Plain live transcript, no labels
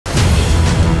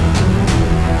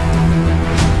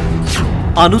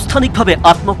আনুষ্ঠানিকভাৱে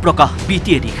আত্মপ্ৰকাশ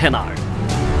BTAD সেনাৰ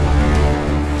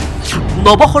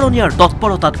নৱসৰণীয়াৰ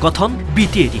তৎপৰতাত গঠন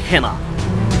BTAD সেনা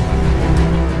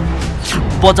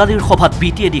বজালিৰ সভাত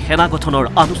BTAD সেনা গঠনৰ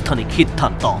আনুষ্ঠানিক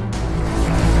সিদ্ধান্ত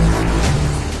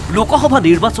লোকসভা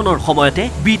নিৰ্বাচনৰ সময়তে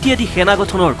BTAD সেনা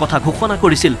গঠনৰ কথা ঘোষণা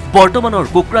কৰিছিল বৰ্তমানৰ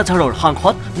কোকৰাঝাৰৰ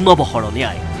সাংসদ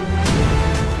নৱসৰণীয়াই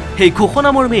এই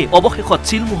ঘোষণামৰ্মে অৱশেষত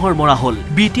চিলমোহৰ মৰা হল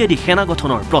BTAD সেনা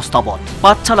গঠনৰ প্ৰস্তাৱত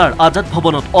পাঠশালাৰ আজাদ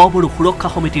ভৱনত অবৰু সুৰক্ষা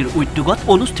সমিতিৰ উদ্যোগত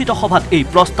অনুষ্ঠিত সভাত এই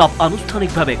প্ৰস্তাৱ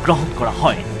আনুষ্ঠানিকভাৱে গ্ৰহণ কৰা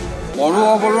হয় বড়ো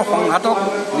অবড়ো সংঘাতক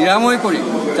নিৰাময় কৰি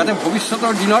যাতে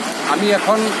ভৱিষ্যতৰ দিনত আমি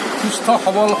এখন সুস্থ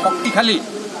সবল শক্তিশালী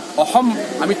অসম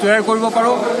আমি তৈয়াৰ কৰিব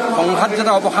পাৰোঁ সংঘাত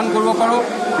যাতে অৱসান কৰিব পাৰোঁ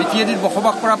BTADত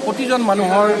বসবাস কৰা প্ৰতিজন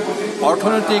মানুহৰ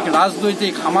অৰ্থনৈতিক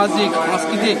ৰাজনৈতিক সামাজিক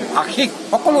সাংস্কৃতিক আশিক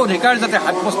সকলো অধিকাৰ যাতে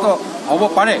সাব্যস্ত হ'ব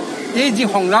পাৰে এই যি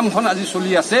সংগ্ৰামখন আজি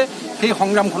চলি আছে সেই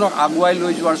সংগ্ৰামখনক আগুৱাই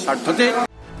লৈ যোৱাৰ স্বাৰ্থতে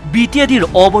BTADৰ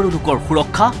অবড়ো লোকৰ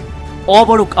সুৰক্ষা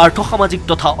অবড়োক আৰ্থসামাজিক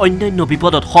তথা অন্যান্য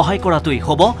বিপদত সহায় কৰাটোই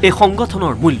হ'ব এই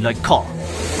সংগঠনৰ মূল লক্ষ্য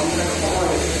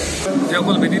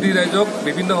অকল BTAD ৰাইজক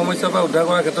বিভিন্ন সমস্যাৰ পৰা উদ্ধাৰ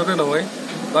কৰাৰ ক্ষেত্ৰতে নহয়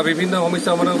বা বিভিন্ন সমস্যা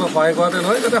সমাধান কৰাত সহায় কৰাতে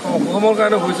নহয় যাতে অসমৰ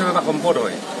কাৰণে ভৱিষ্যত এটা সম্পদ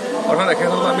হয় অৰ্থাৎ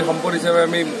একেসময়ত আমি সম্পদ হিচাপে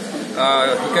আমি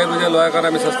শিকাই বুজাই লোৱাৰ কাৰণে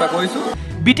আমি চেষ্টা কৰিছোঁ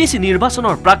BTC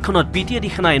নিৰ্বাচনৰ প্ৰাক্ষণত BTAD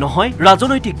সেনাই নহয়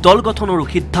ৰাজনৈতিক দল গঠনৰো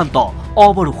সিদ্ধান্ত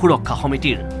অবড়ো সুৰক্ষা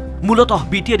সমিতিৰ মূলতঃ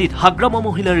BTADত হাগ্ৰামা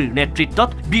মহিলাৰীৰ নেতৃত্বত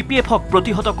BPFক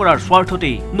প্ৰতিহত কৰাৰ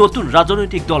স্বাৰ্থতেই নতুন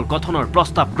ৰাজনৈতিক দল গঠনৰ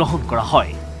প্ৰস্তাৱ গ্ৰহণ কৰা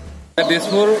হয়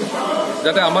দেশবোৰ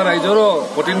যাতে আমাৰ ৰাইজৰো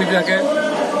প্ৰতিনিধি থাকে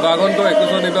বা আগন্তুক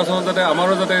 21 নিৰ্বাচনত যাতে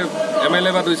আমাৰো যাতে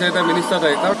MLA বা 2-4টা মিনিষ্টাৰ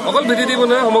থাকে কাৰণ অকল BTAD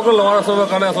নহয় সমগ্ৰ লৱাৰ আছামৰ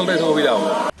কাৰণে আচলতে এইটো সুবিধা হ'ব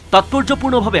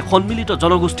তাৎপৰ্যপূৰ্ণভাৱে সন্মিলিত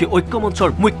জনগোষ্ঠী ঐক্যমঞ্চৰ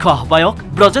মুখ্য আহ্বায়ক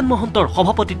ব্ৰজেন মহন্তৰ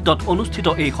সভাপতিত্বত অনুষ্ঠিত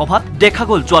এই সভাত দেখা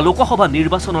গ'ল যোৱা লোকসভা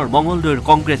নিৰ্বাচনৰ মঙলদৈৰ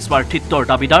কংগ্ৰেছ প্ৰাৰ্থিত্বৰ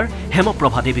দাবীদাৰ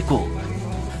হেমপ্ৰভা দেৱীকো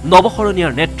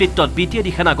নৱসৰণীয়াৰ নেতৃত্বত BTAD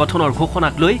সেনা গঠনৰ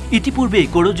ঘোষণাক লৈ ইতিপূৰ্বেই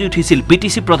গৰজি উঠিছিল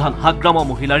BTC প্ৰধান হাগ্ৰামা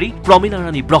মহিলাৰী প্ৰমীলা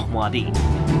ৰাণী ব্ৰহ্ম আদি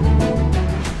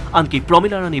আনকি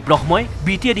প্ৰমীলা ৰাণী ব্ৰহ্মই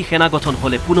BTAD সেনা গঠন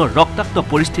হলে পুনৰ ৰক্তাক্ত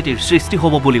পৰিস্থিতিৰ সৃষ্টি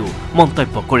হ'ব বুলিও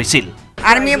মন্তব্য কৰিছিল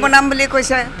আৰ্মি বনাম বুলি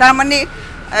কৈছে তাৰ মানে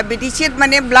BTCত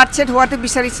মানে ব্লাড সেট হোৱাটো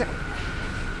বিচাৰিছে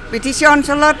BTC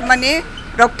অঞ্চলত মানে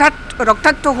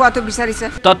ৰক্তাক্ত হোৱাটো বিচাৰিছে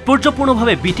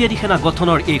তাৎপৰ্যপূৰ্ণভাৱে BTAD সেনা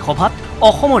গঠনৰ এই সভাত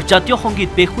অসমৰ জাতীয় সংগীত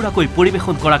বেসুৰাকৈ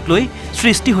পৰিৱেশন কৰাক লৈ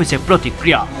সৃষ্টি হৈছে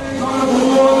প্ৰতিক্ৰিয়া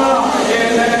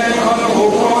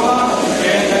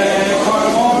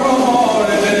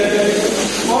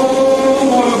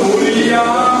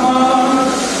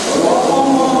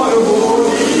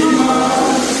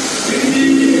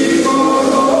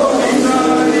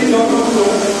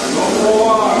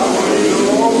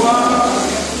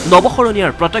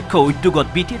নৱসৰণীয়াৰ প্ৰত্যক্ষ উদ্যোগত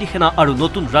BTAD সেনা আৰু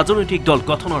নতুন ৰাজনৈতিক দল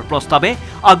গঠনৰ প্ৰস্তাৱে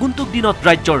আগন্তুক দিনত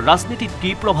ৰাজ্যৰ ৰাজনীতিত কি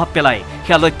প্ৰভাৱ পেলায়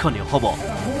সেয়া লক্ষণীয় হ'ব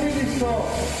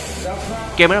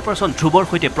কেমেৰা পাৰ্চন ধ্ৰুৱৰ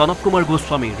সৈতে প্ৰণৱ কুমাৰ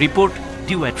গোস্বামী ৰিপৰ্ট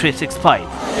DUI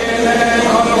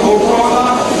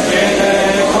 365